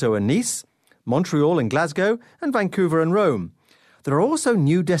Toronto and Nice, Montreal and Glasgow, and Vancouver and Rome. There are also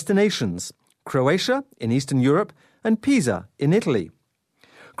new destinations: Croatia in Eastern Europe and Pisa in Italy.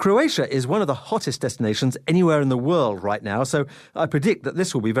 Croatia is one of the hottest destinations anywhere in the world right now, so I predict that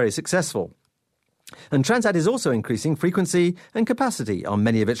this will be very successful. And Transat is also increasing frequency and capacity on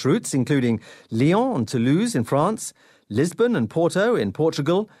many of its routes, including Lyon and Toulouse in France, Lisbon and Porto in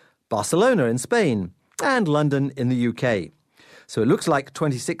Portugal, Barcelona in Spain, and London in the UK. So it looks like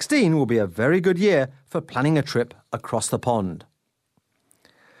 2016 will be a very good year for planning a trip across the pond.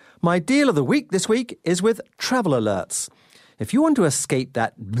 My deal of the week this week is with Travel Alerts. If you want to escape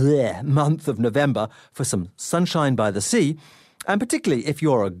that month of November for some sunshine by the sea, and particularly if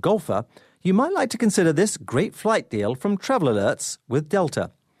you're a golfer, you might like to consider this great flight deal from Travel Alerts with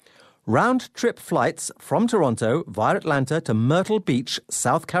Delta. Round-trip flights from Toronto via Atlanta to Myrtle Beach,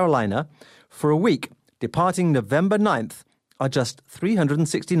 South Carolina, for a week, departing November 9th, are just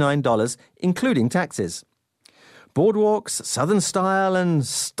 $369, including taxes. Boardwalks, southern style and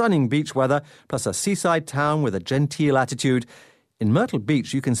stunning beach weather, plus a seaside town with a genteel attitude. In Myrtle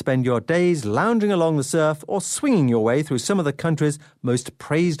Beach, you can spend your days lounging along the surf or swinging your way through some of the country's most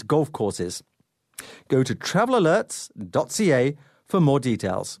praised golf courses. Go to travelalerts.ca for more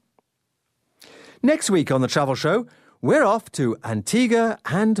details. Next week on the Travel Show, we're off to Antigua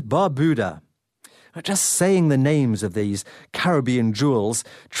and Barbuda. Just saying the names of these Caribbean jewels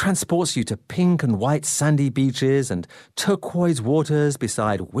transports you to pink and white sandy beaches and turquoise waters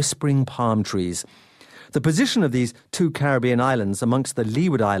beside whispering palm trees. The position of these 2 Caribbean islands amongst the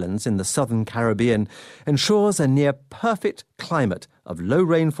Leeward Islands in the southern Caribbean ensures a near-perfect climate of low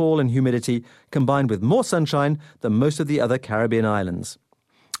rainfall and humidity combined with more sunshine than most of the other Caribbean islands.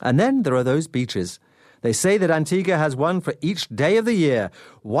 And then there are those beaches. They say that Antigua has one for each day of the year.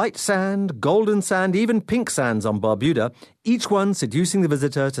 White sand, golden sand, even pink sands on Barbuda, each one seducing the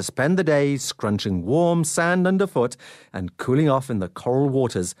visitor to spend the day scrunching warm sand underfoot and cooling off in the coral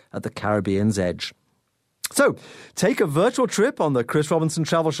waters at the Caribbean's edge. So, take a virtual trip on the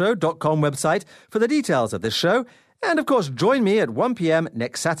chrisrobinsontravelshow.com website for the details of this show. And, of course, join me at 1 p.m.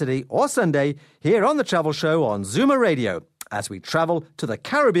 next Saturday or Sunday here on The Travel Show on Zoomer Radio as we travel to the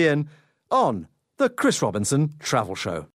Caribbean on The Chris Robinson Travel Show.